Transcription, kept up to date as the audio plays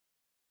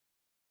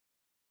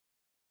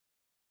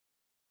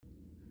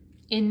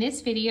In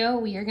this video,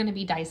 we are going to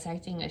be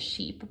dissecting a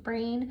sheep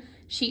brain.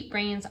 Sheep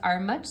brains are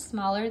much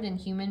smaller than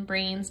human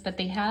brains, but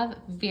they have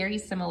very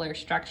similar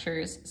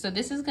structures. So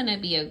this is going to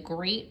be a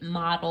great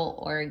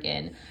model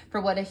organ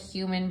for what a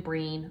human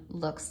brain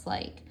looks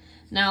like.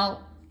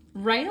 Now,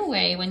 right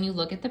away, when you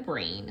look at the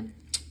brain,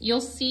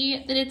 you'll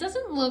see that it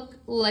doesn't look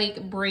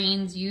like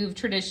brains you've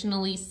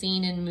traditionally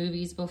seen in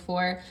movies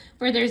before,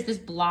 where there's this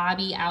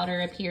blobby outer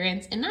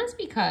appearance, and that's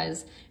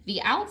because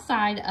the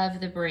outside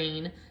of the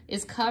brain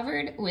is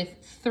covered with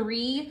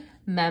 3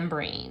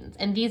 membranes,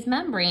 and these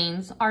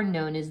membranes are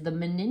known as the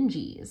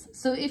meninges.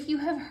 So if you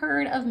have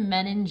heard of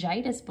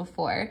meningitis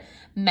before,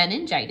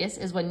 meningitis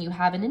is when you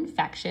have an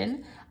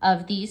infection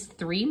of these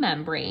 3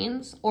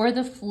 membranes or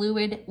the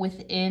fluid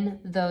within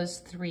those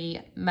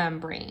 3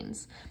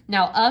 membranes.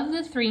 Now, of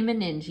the 3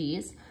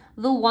 meninges,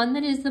 the one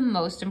that is the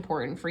most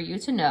important for you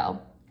to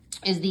know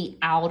is the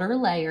outer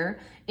layer,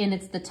 and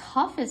it's the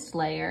toughest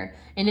layer,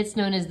 and it's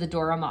known as the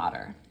dura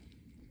mater.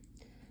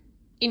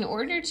 In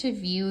order to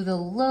view the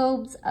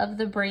lobes of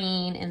the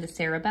brain and the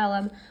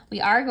cerebellum,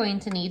 we are going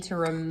to need to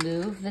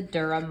remove the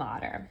dura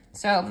mater.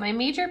 So my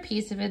major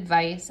piece of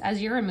advice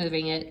as you're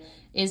removing it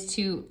is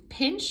to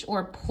pinch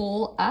or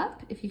pull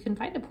up, if you can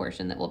find a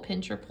portion that will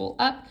pinch or pull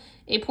up,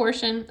 a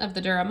portion of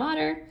the dura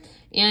mater.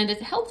 And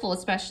it's helpful,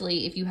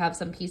 especially if you have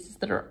some pieces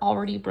that are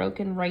already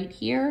broken right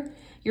here.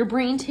 Your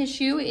brain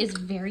tissue is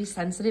very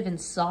sensitive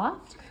and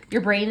soft. Your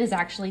brain is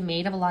actually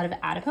made of a lot of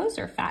adipose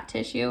or fat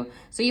tissue,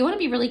 so you want to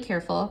be really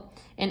careful.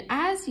 And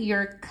as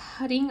you're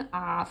cutting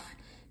off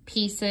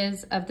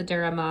pieces of the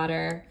dura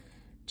mater,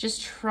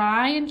 just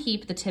try and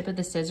keep the tip of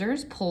the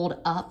scissors pulled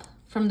up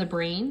from the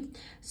brain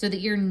so that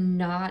you're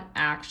not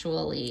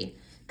actually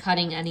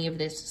cutting any of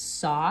this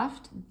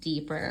soft,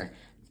 deeper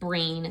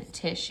brain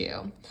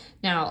tissue.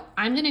 Now,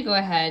 I'm going to go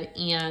ahead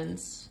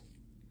and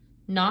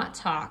not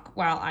talk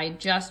while I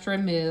just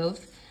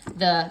remove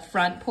the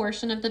front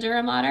portion of the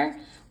dura mater.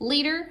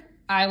 Later,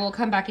 I will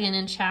come back in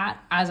and chat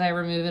as I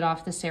remove it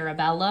off the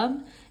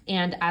cerebellum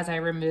and as I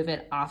remove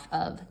it off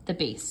of the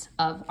base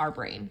of our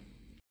brain.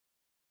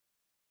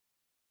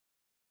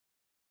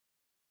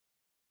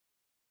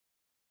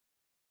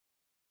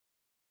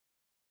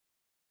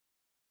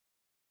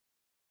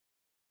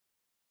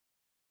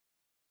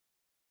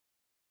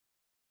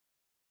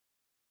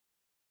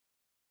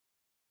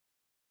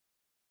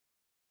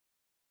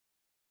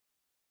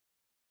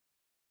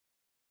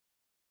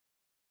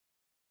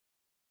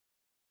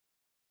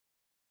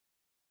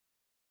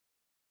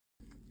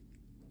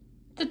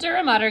 The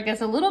dura mater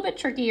gets a little bit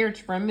trickier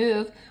to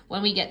remove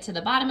when we get to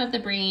the bottom of the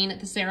brain,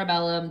 the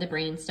cerebellum, the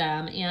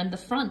brainstem, and the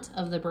front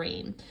of the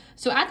brain.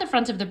 So at the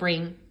front of the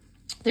brain,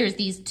 there's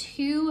these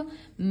 2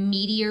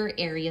 meatier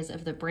areas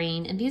of the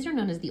brain, and these are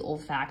known as the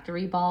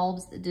olfactory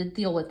bulbs that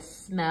deal with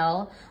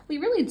smell. We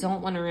really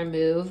don't want to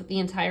remove the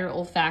entire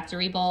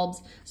olfactory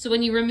bulbs. So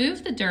when you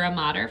remove the dura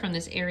mater from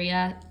this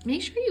area,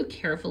 make sure you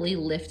carefully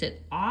lift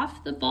it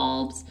off the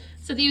bulbs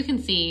so that you can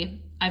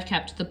see I've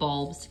kept the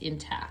bulbs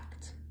intact.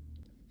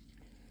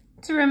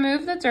 To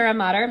remove the dura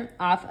mater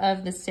off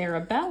of the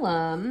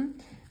cerebellum,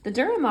 the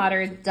dura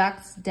mater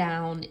ducts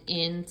down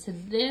into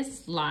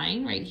this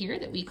line right here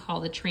that we call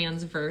the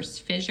transverse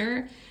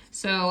fissure.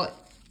 So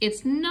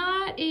it's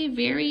not a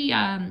very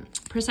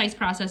precise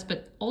process,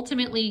 but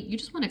ultimately you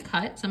just want to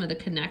cut some of the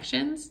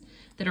connections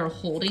that are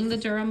holding the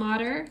dura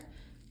mater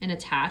and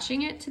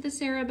attaching it to the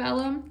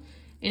cerebellum.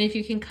 And if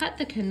you can cut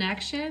the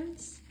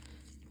connections,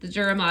 the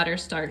dura mater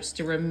starts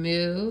to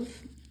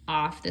remove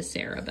off the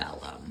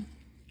cerebellum.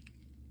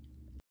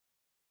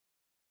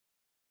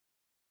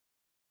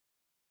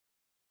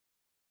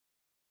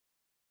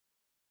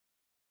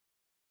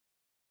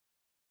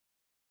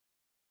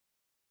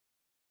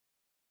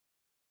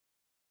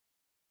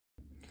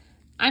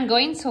 I'm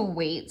going to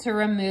wait to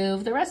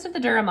remove the rest of the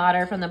dura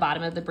mater from the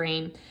bottom of the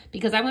brain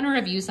because I want to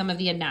review some of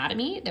the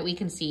anatomy that we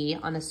can see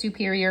on the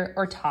superior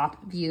or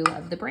top view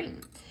of the brain.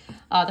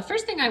 The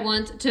first thing I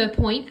want to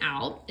point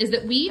out is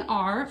that we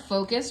are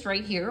focused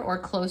right here or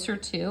closer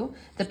to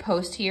the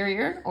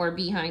posterior or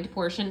behind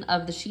portion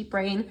of the sheep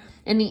brain,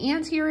 and the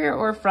anterior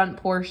or front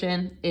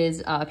portion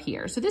is up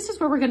here. So this is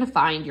where we're going to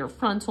find your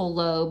frontal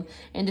lobe,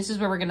 and this is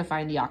where we're going to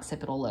find the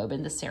occipital lobe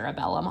and the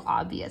cerebellum,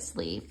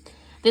 obviously.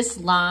 This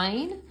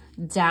line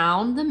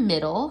down the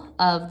middle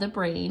of the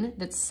brain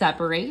that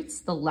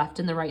separates the left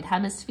and the right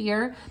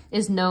hemisphere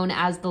is known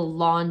as the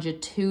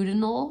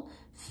longitudinal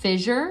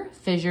fissure.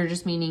 Fissure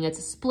just meaning it's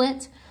a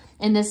split.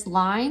 And this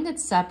line that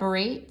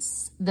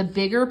separates the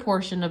bigger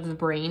portion of the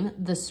brain,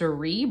 the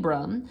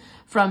cerebrum,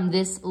 from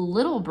this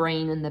little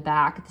brain in the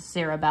back, the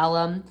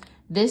cerebellum,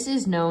 this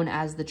is known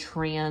as the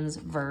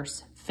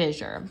transverse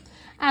fissure.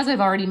 As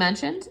I've already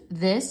mentioned,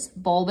 this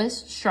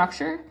bulbous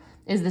structure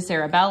is the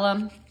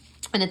cerebellum.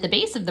 And at the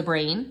base of the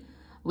brain,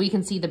 we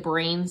can see the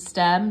brain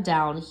stem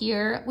down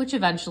here, which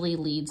eventually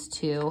leads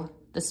to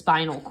the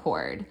spinal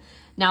cord.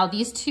 Now,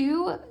 these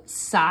 2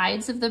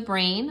 sides of the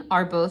brain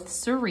are both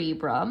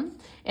cerebrum,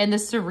 and the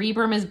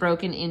cerebrum is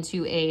broken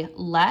into a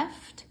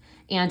left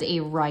and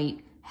a right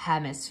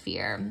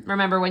hemisphere.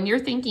 Remember, when you're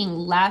thinking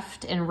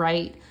left and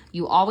right,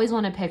 you always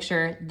want to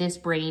picture this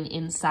brain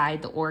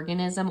inside the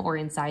organism or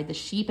inside the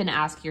sheep and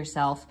ask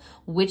yourself,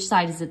 which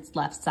side is its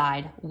left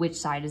side? Which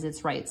side is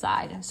its right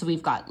side? So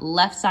we've got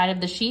left side of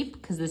the sheep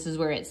because this is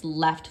where its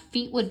left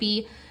feet would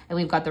be. And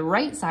we've got the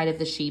right side of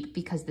the sheep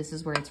because this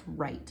is where its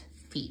right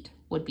feet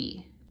would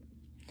be.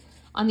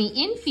 On the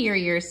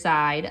inferior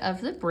side of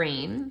the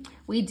brain,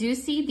 we do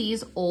see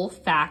these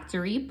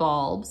olfactory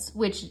bulbs,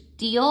 which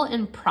deal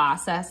and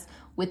process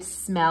with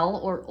smell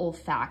or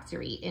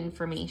olfactory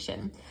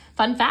information.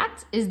 Fun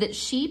fact is that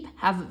sheep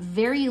have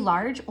very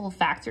large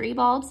olfactory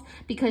bulbs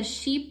because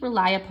sheep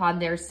rely upon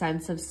their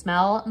sense of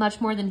smell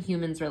much more than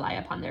humans rely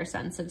upon their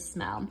sense of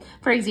smell.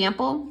 For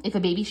example, if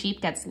a baby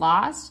sheep gets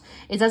lost,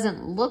 it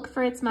doesn't look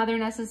for its mother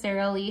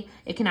necessarily.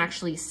 It can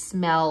actually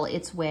smell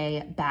its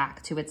way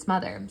back to its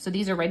mother. So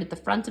these are right at the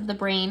front of the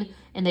brain,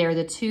 and they are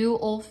the two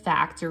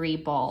olfactory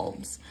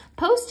bulbs.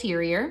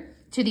 Posterior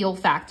to the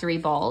olfactory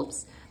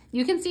bulbs,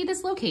 you can see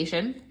this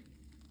location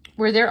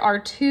where there are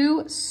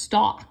two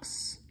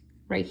stalks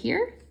right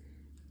here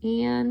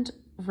and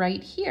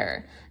right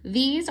here.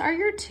 These are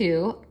your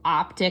two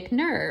optic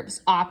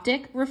nerves,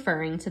 optic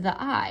referring to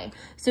the eye.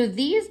 So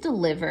these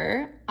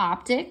deliver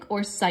optic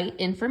or sight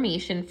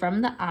information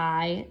from the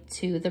eye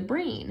to the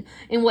brain.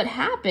 And what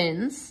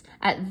happens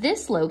at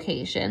this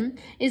location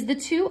is the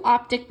two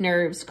optic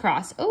nerves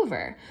cross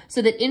over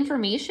so that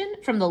information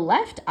from the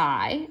left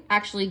eye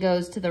actually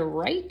goes to the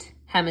right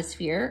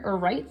hemisphere or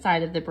right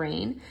side of the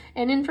brain,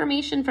 and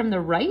information from the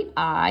right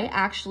eye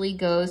actually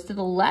goes to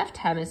the left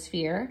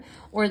hemisphere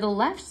or the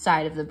left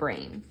side of the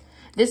brain.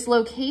 This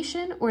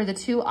location where the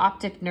two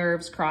optic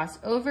nerves cross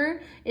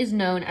over is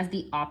known as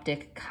the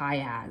optic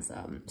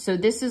chiasm. So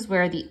this is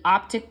where the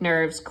optic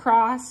nerves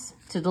cross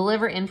to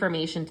deliver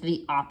information to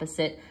the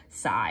opposite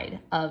side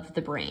of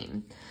the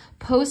brain.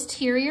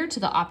 Posterior to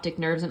the optic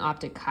nerves and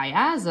optic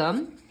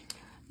chiasm,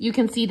 you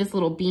can see this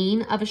little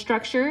bean of a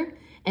structure.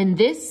 And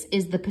this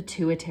is the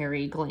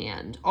pituitary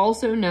gland,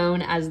 also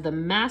known as the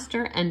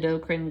master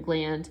endocrine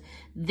gland.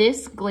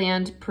 This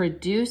gland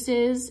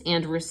produces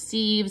and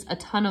receives a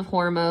ton of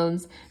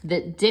hormones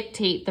that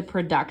dictate the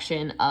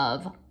production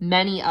of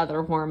many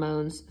other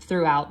hormones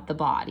throughout the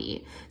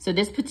body. So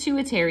this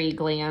pituitary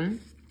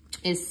gland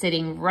is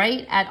sitting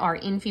right at our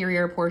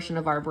inferior portion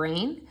of our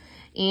brain,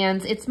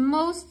 and it's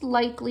most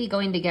likely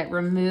going to get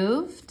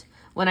removed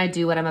when I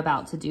do what I'm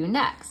about to do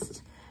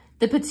next.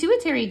 The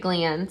pituitary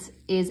gland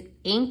is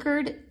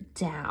anchored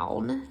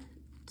down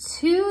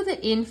to the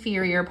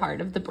inferior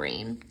part of the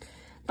brain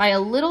by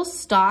a little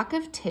stalk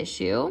of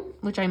tissue,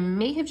 which I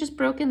may have just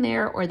broken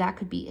there, or that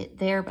could be it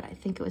there, but I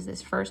think it was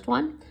this first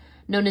one,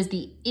 known as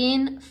the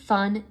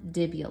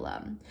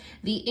infundibulum.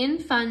 The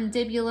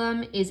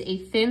infundibulum is a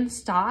thin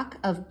stalk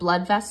of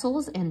blood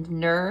vessels and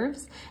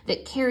nerves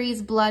that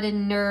carries blood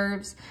and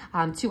nerves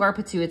to our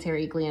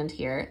pituitary gland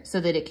here so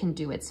that it can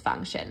do its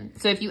function.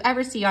 So if you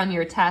ever see on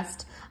your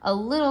test a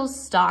little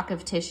stalk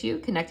of tissue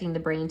connecting the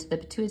brain to the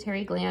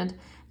pituitary gland,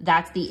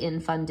 that's the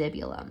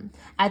infundibulum.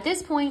 At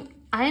this point,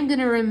 I am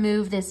gonna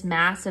remove this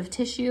mass of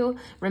tissue,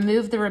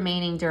 remove the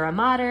remaining dura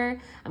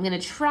mater. I'm gonna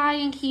try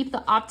and keep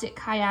the optic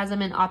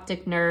chiasm and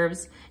optic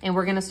nerves, and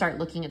we're gonna start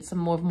looking at some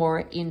more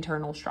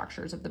internal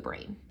structures of the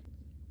brain.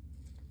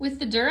 With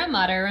the dura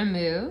mater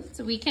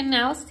removed, we can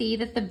now see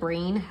that the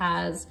brain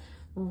has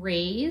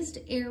raised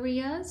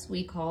areas.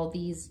 We call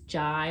these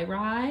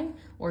gyri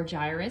or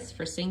gyrus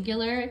for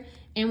singular.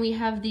 And we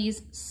have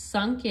these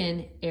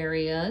sunken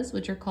areas,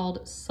 which are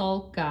called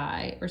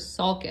sulci or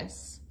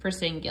sulcus for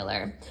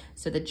singular.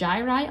 So the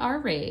gyri are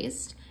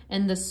raised,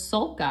 and the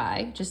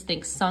sulci, just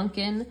think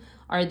sunken,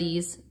 are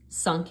these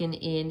sunken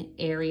in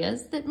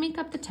areas that make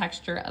up the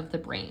texture of the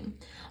brain.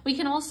 We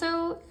can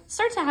also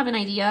start to have an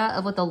idea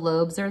of what the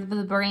lobes of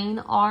the brain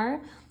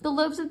are. The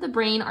lobes of the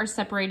brain are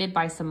separated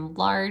by some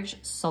large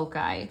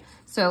sulci.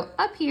 So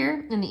up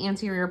here in the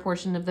anterior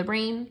portion of the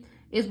brain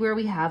is where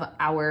we have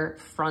our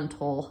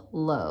frontal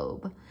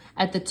lobe.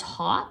 At the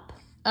top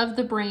of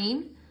the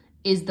brain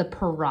is the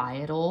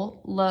parietal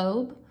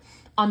lobe.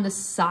 On the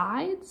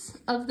sides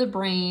of the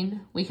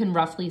brain, we can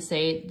roughly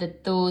say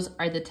that those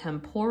are the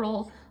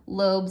temporal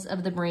lobes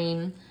of the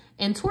brain.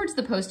 And towards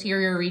the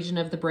posterior region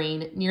of the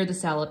brain, near the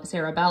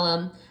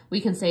cerebellum,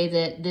 we can say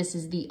that this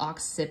is the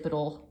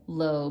occipital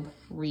lobe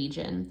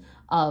region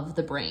of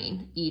the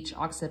brain, each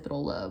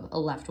occipital lobe, a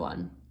left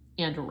one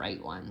and a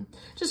right one.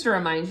 Just to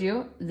remind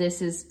you,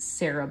 this is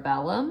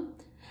cerebellum,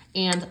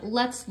 and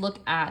let's look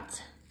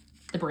at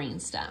the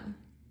brainstem.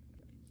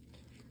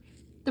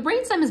 The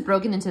brainstem is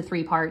broken into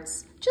three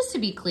parts. Just to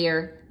be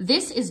clear,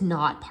 this is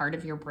not part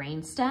of your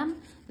brainstem.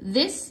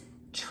 This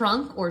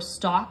trunk or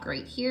stalk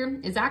right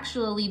here is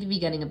actually the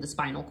beginning of the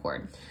spinal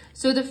cord.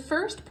 So the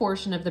first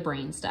portion of the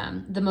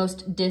brainstem, the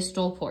most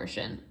distal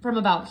portion, from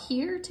about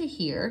here to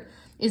here,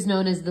 is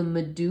known as the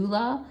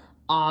medulla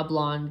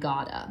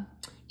oblongata.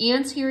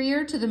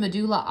 Anterior to the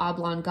medulla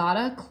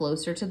oblongata,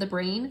 closer to the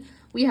brain,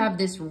 we have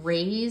this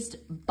raised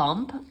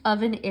bump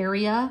of an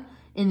area,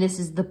 and this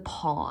is the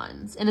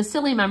pons. And a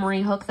silly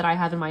memory hook that I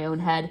have in my own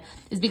head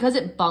is because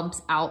it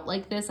bumps out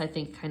like this, I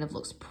think it kind of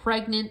looks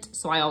pregnant.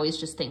 So I always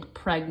just think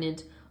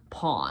pregnant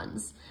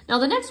pons. Now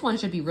the next one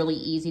should be really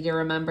easy to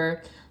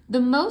remember. The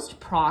most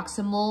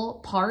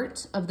proximal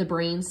part of the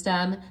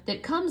brainstem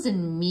that comes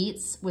and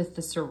meets with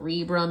the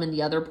cerebrum and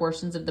the other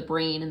portions of the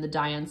brain and the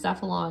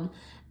diencephalon,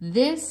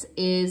 this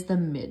is the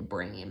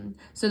midbrain.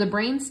 So the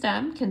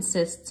brainstem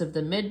consists of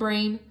the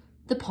midbrain,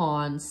 the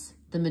pons,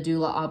 the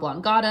medulla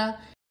oblongata.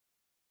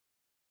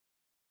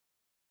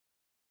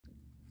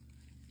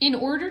 In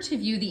order to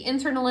view the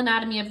internal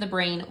anatomy of the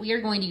brain, we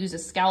are going to use a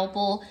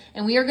scalpel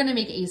and we are going to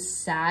make a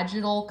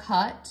sagittal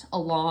cut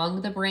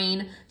along the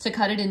brain to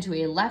cut it into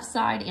a left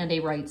side and a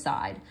right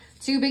side.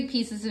 Two big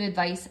pieces of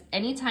advice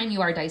anytime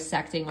you are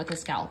dissecting with a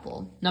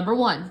scalpel. Number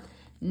one,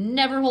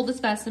 never hold the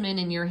specimen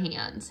in your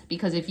hand,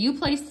 because if you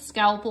place the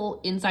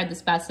scalpel inside the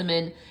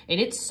specimen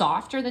and it's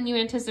softer than you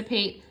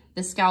anticipate,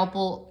 the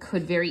scalpel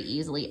could very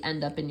easily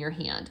end up in your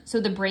hand.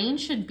 So the brain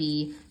should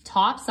be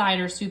top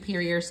side or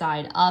superior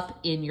side up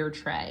in your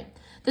tray.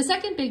 The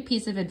second big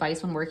piece of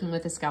advice when working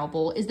with a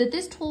scalpel is that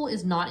this tool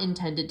is not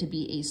intended to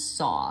be a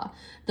saw.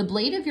 The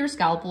blade of your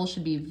scalpel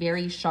should be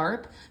very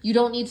sharp. You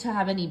don't need to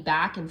have any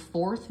back and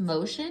forth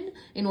motion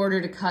in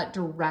order to cut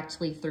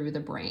directly through the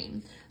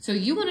brain. So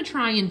you want to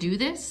try and do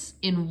this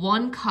in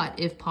one cut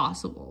if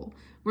possible,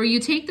 where you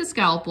take the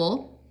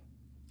scalpel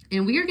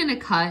and we are going to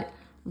cut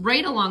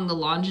right along the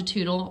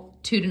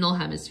longitudinal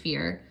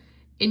hemisphere.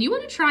 And you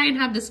want to try and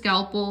have the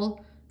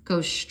scalpel go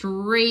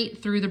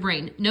straight through the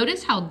brain.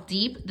 Notice how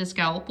deep the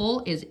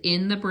scalpel is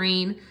in the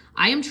brain.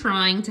 I am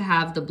trying to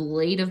have the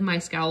blade of my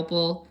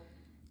scalpel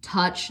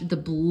touch the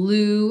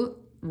blue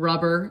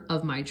rubber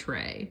of my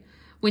tray.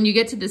 When you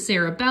get to the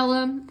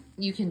cerebellum,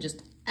 you can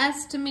just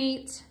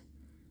estimate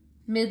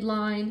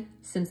midline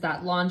since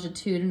that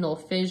longitudinal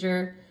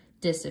fissure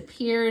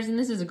disappears. And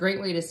this is a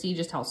great way to see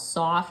just how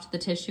soft the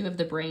tissue of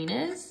the brain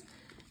is.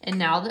 And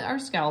now that our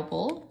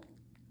scalpel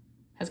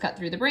has cut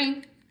through the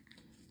brain,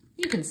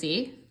 you can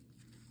see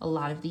a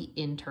lot of the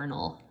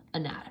internal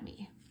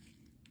anatomy.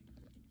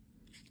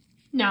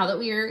 Now that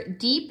we are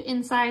deep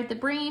inside the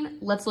brain,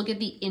 let's look at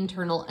the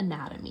internal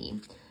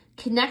anatomy.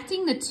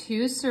 Connecting the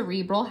two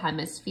cerebral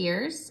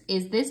hemispheres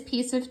is this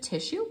piece of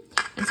tissue.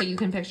 And so you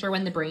can picture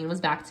when the brain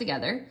was back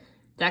together,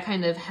 that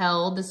kind of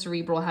held the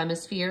cerebral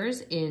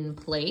hemispheres in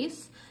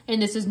place. And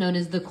this is known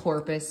as the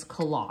corpus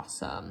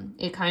callosum.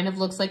 It kind of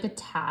looks like a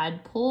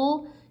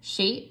tadpole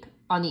shape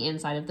on the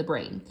inside of the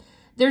brain.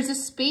 There's a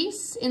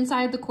space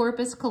inside the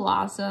corpus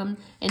callosum,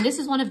 and this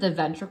is one of the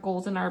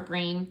ventricles in our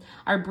brain.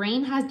 Our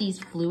brain has these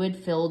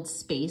fluid-filled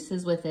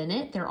spaces within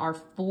it. There are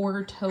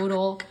 4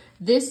 total.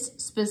 This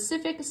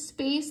specific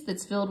space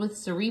that's filled with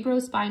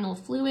cerebrospinal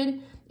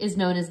fluid is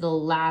known as the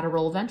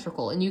lateral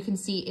ventricle, and you can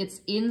see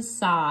it's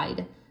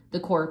inside the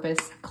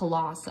corpus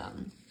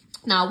callosum.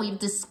 Now, we've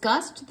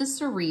discussed the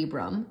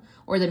cerebrum,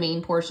 or the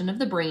main portion of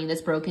the brain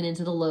that's broken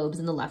into the lobes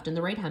in the left and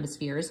the right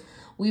hemispheres.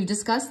 We've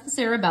discussed the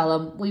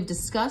cerebellum. We've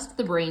discussed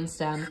the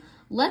brainstem.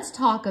 Let's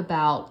talk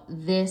about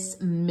this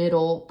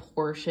middle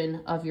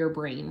portion of your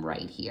brain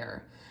right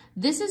here.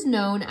 This is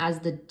known as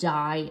the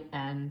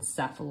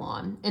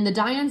diencephalon, and the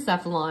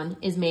diencephalon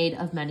is made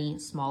of many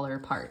smaller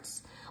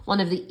parts. One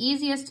of the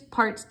easiest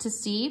parts to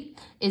see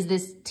is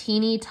this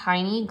teeny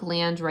tiny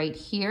gland right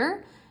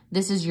here.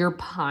 This is your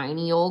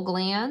pineal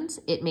gland.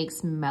 It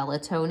makes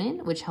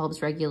melatonin, which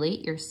helps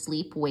regulate your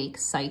sleep-wake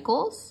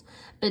cycles.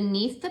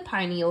 Beneath the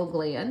pineal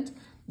gland,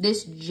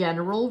 this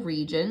general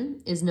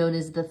region is known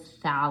as the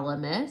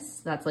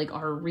thalamus. That's like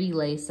our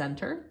relay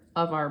center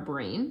of our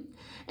brain.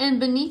 And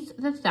beneath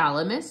the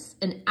thalamus,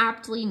 an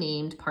aptly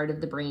named part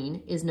of the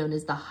brain is known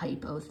as the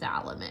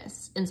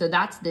hypothalamus. And so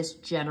that's this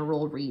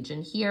general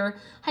region here.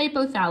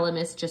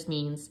 Hypothalamus just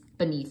means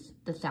beneath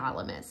the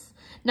thalamus.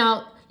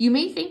 Now, you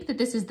may think that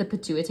this is the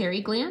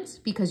pituitary gland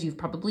because you've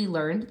probably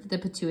learned that the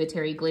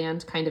pituitary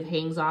gland kind of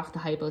hangs off the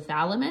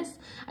hypothalamus.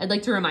 I'd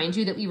like to remind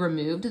you that we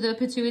removed the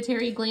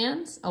pituitary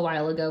gland a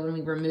while ago when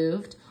we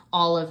removed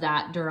all of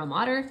that dura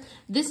mater.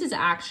 This is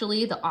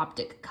actually the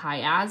optic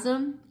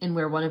chiasm and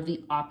where one of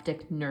the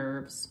optic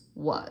nerves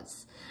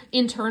was.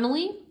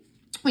 Internally,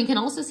 we can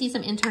also see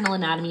some internal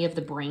anatomy of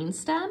the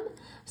brainstem.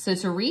 So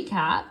to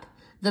recap,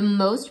 the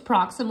most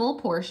proximal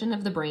portion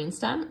of the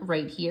brainstem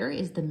right here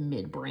is the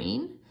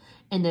midbrain.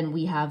 And then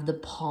we have the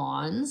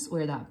pons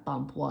where that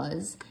bump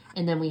was.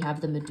 And then we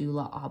have the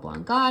medulla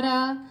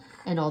oblongata.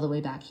 And all the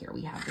way back here,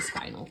 we have the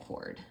spinal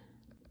cord.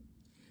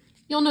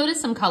 You'll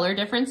notice some color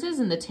differences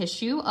in the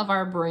tissue of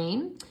our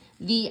brain.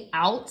 The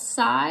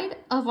outside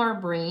of our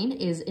brain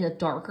is in a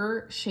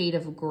darker shade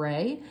of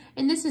gray,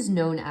 and this is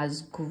known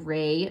as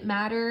gray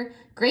matter.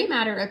 Gray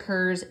matter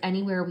occurs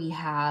anywhere we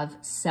have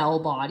cell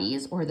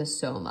bodies or the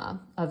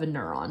soma of a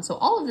neuron. So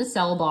all of the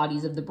cell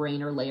bodies of the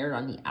brain are layered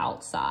on the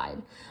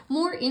outside.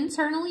 More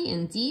internally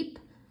and deep,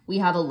 we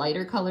have a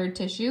lighter colored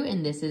tissue,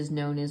 and this is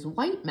known as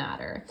white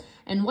matter.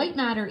 And white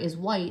matter is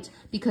white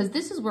because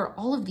this is where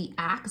all of the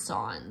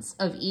axons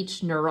of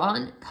each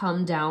neuron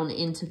come down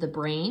into the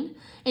brain.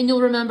 And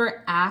you'll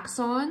remember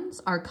axons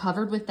are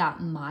covered with that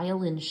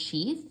myelin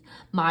sheath.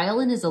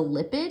 Myelin is a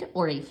lipid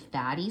or a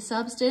fatty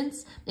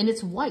substance, and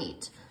it's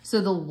white.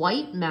 So the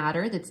white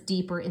matter that's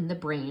deeper in the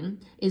brain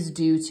is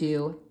due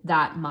to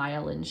that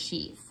myelin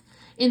sheath.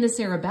 In the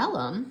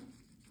cerebellum,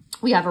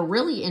 we have a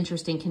really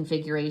interesting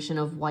configuration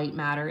of white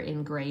matter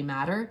and gray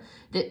matter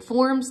that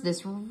forms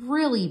this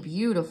really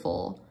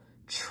beautiful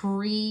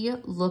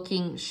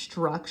tree-looking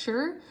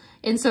structure.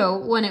 And so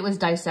when it was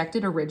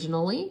dissected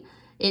originally,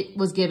 it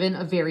was given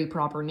a very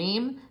proper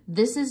name.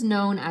 This is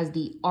known as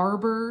the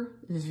arbor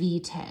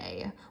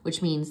vitae,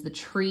 which means the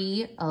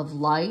tree of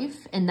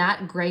life. And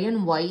that gray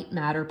and white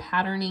matter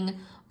patterning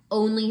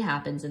only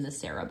happens in the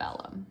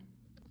cerebellum.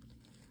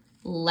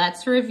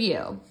 Let's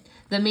review.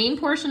 The main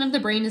portion of the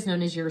brain is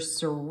known as your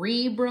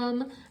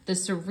cerebrum. The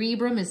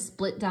cerebrum is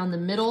split down the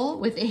middle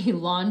with a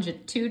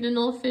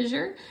longitudinal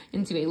fissure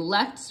into a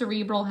left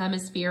cerebral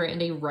hemisphere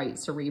and a right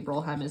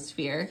cerebral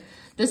hemisphere.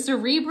 The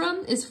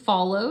cerebrum is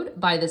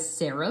followed by the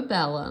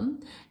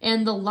cerebellum,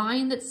 and the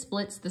line that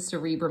splits the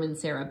cerebrum and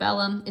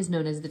cerebellum is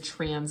known as the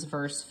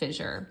transverse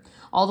fissure.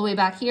 All the way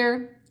back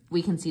here,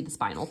 we can see the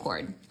spinal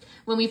cord.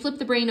 When we flip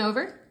the brain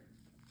over,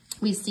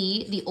 we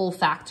see the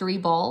olfactory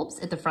bulbs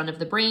at the front of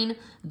the brain.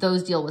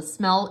 Those deal with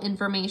smell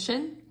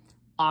information.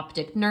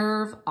 Optic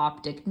nerve,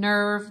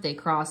 they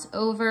cross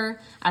over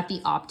at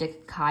the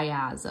optic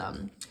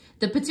chiasm.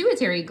 The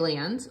pituitary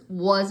gland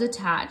was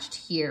attached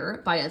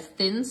here by a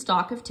thin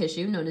stalk of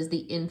tissue known as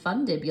the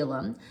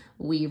infundibulum.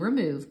 We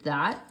removed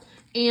that.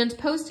 And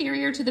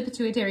posterior to the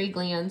pituitary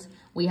gland,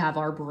 we have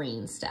our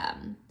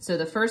brainstem. So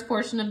the first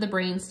portion of the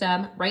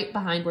brainstem, right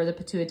behind where the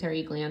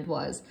pituitary gland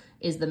was,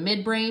 is the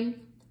midbrain.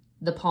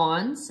 The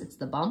pons, it's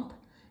the bump,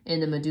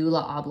 and the medulla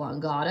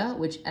oblongata,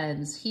 which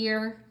ends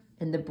here,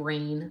 and the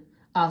brain,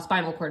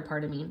 spinal cord,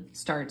 pardon me,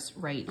 starts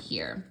right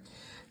here.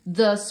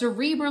 The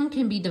cerebrum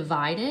can be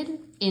divided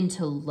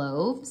into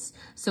lobes.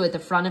 So at the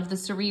front of the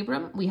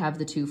cerebrum, we have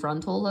the two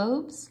frontal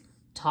lobes.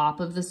 Top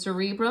of the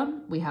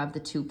cerebrum, we have the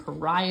two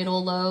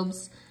parietal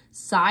lobes.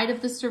 Side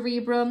of the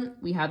cerebrum,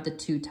 we have the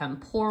two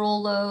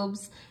temporal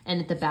lobes. And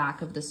at the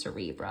back of the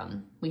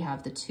cerebrum, we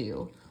have the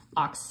two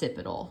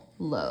occipital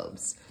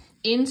lobes.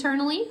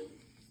 Internally,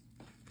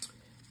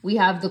 we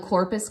have the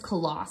corpus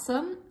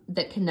callosum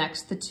that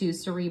connects the two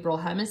cerebral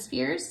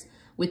hemispheres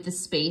with the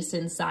space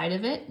inside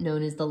of it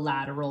known as the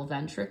lateral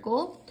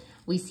ventricle.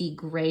 We see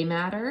gray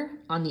matter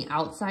on the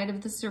outside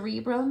of the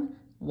cerebrum,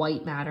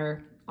 white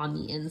matter on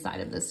the inside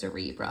of the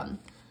cerebrum.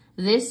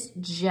 This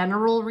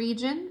general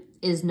region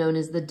is known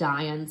as the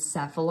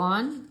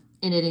diencephalon,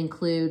 and it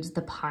includes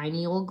the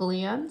pineal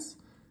glands,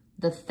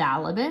 the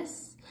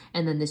thalamus,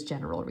 and then this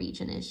general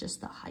region is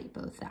just the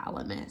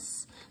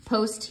hypothalamus.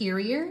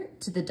 Posterior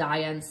to the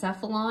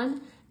diencephalon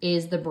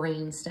is the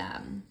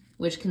brainstem,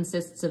 which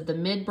consists of the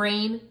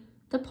midbrain,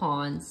 the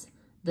pons,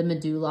 the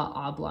medulla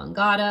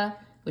oblongata,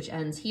 which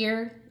ends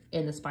here,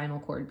 and the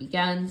spinal cord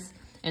begins.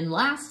 And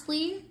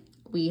lastly,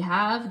 we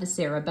have the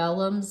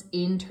cerebellum's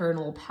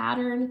internal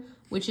pattern,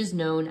 which is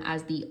known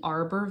as the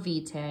arbor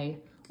vitae,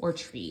 or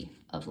tree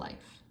of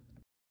life.